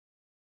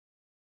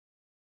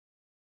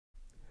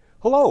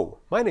Hello,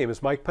 my name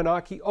is Mike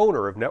Pennacchi,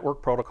 owner of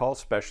Network Protocol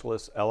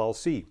Specialists,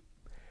 LLC.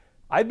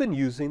 I've been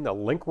using the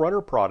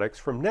LinkRunner products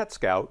from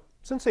NetSCOUT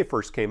since they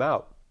first came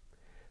out.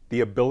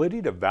 The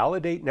ability to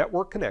validate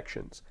network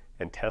connections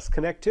and test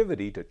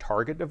connectivity to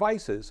target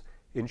devices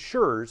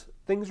ensures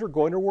things are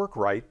going to work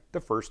right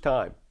the first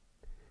time.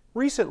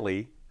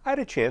 Recently, I had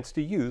a chance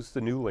to use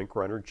the new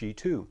LinkRunner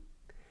G2.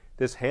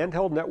 This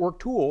handheld network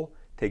tool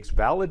takes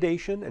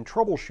validation and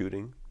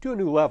troubleshooting to a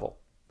new level.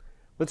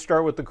 Let's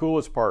start with the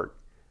coolest part.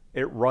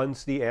 It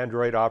runs the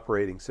Android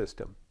operating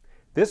system.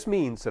 This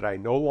means that I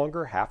no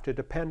longer have to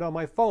depend on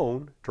my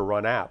phone to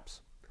run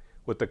apps.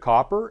 With the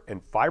copper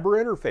and fiber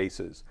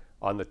interfaces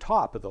on the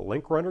top of the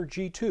LinkRunner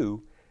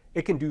G2,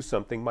 it can do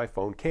something my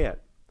phone can't.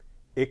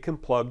 It can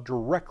plug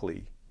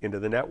directly into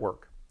the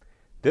network.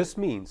 This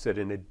means that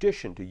in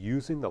addition to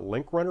using the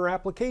LinkRunner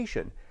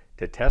application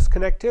to test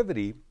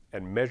connectivity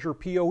and measure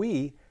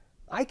PoE,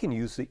 I can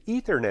use the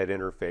Ethernet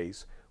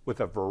interface with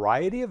a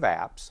variety of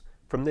apps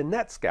from the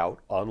NetSCOUT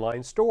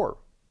online store.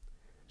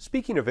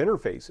 Speaking of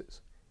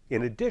interfaces,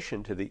 in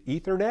addition to the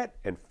Ethernet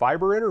and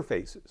fiber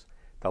interfaces,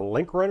 the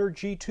LinkRunner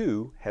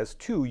G2 has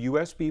two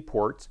USB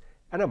ports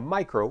and a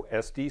micro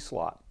SD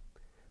slot.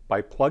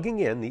 By plugging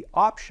in the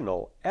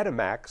optional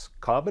Etamax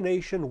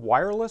combination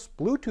wireless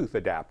Bluetooth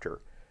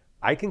adapter,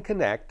 I can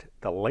connect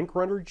the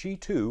LinkRunner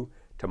G2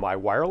 to my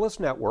wireless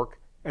network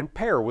and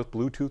pair with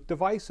Bluetooth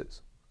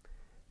devices.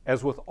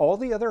 As with all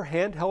the other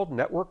handheld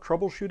network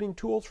troubleshooting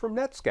tools from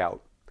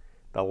NetSCOUT,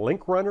 the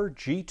LinkRunner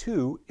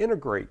G2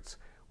 integrates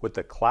with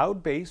the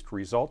cloud-based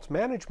results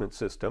management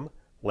system,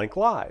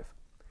 LinkLive.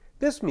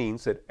 This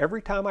means that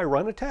every time I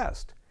run a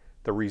test,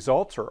 the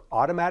results are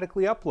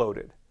automatically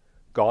uploaded.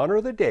 Gone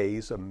are the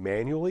days of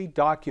manually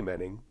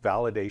documenting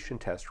validation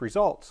test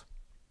results.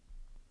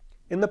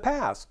 In the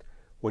past,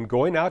 when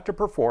going out to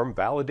perform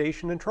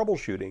validation and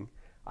troubleshooting,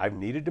 I've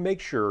needed to make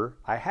sure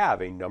I have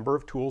a number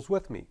of tools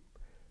with me.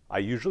 I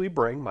usually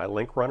bring my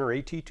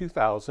LinkRunner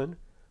AT2000,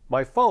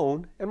 my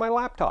phone, and my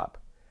laptop.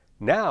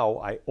 Now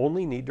I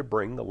only need to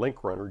bring the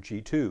LinkRunner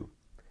G2.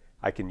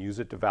 I can use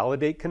it to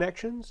validate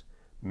connections,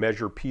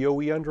 measure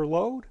PoE under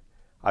load.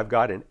 I've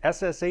got an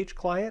SSH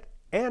client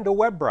and a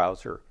web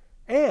browser,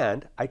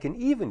 and I can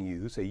even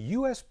use a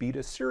USB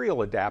to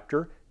serial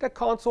adapter to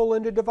console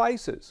into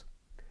devices.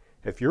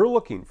 If you're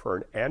looking for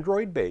an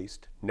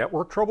Android-based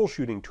network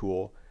troubleshooting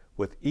tool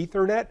with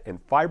Ethernet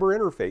and fiber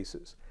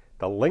interfaces,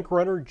 the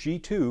LinkRunner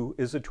G2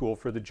 is a tool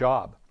for the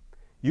job.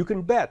 You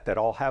can bet that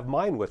I'll have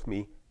mine with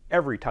me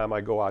every time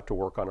I go out to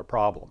work on a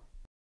problem.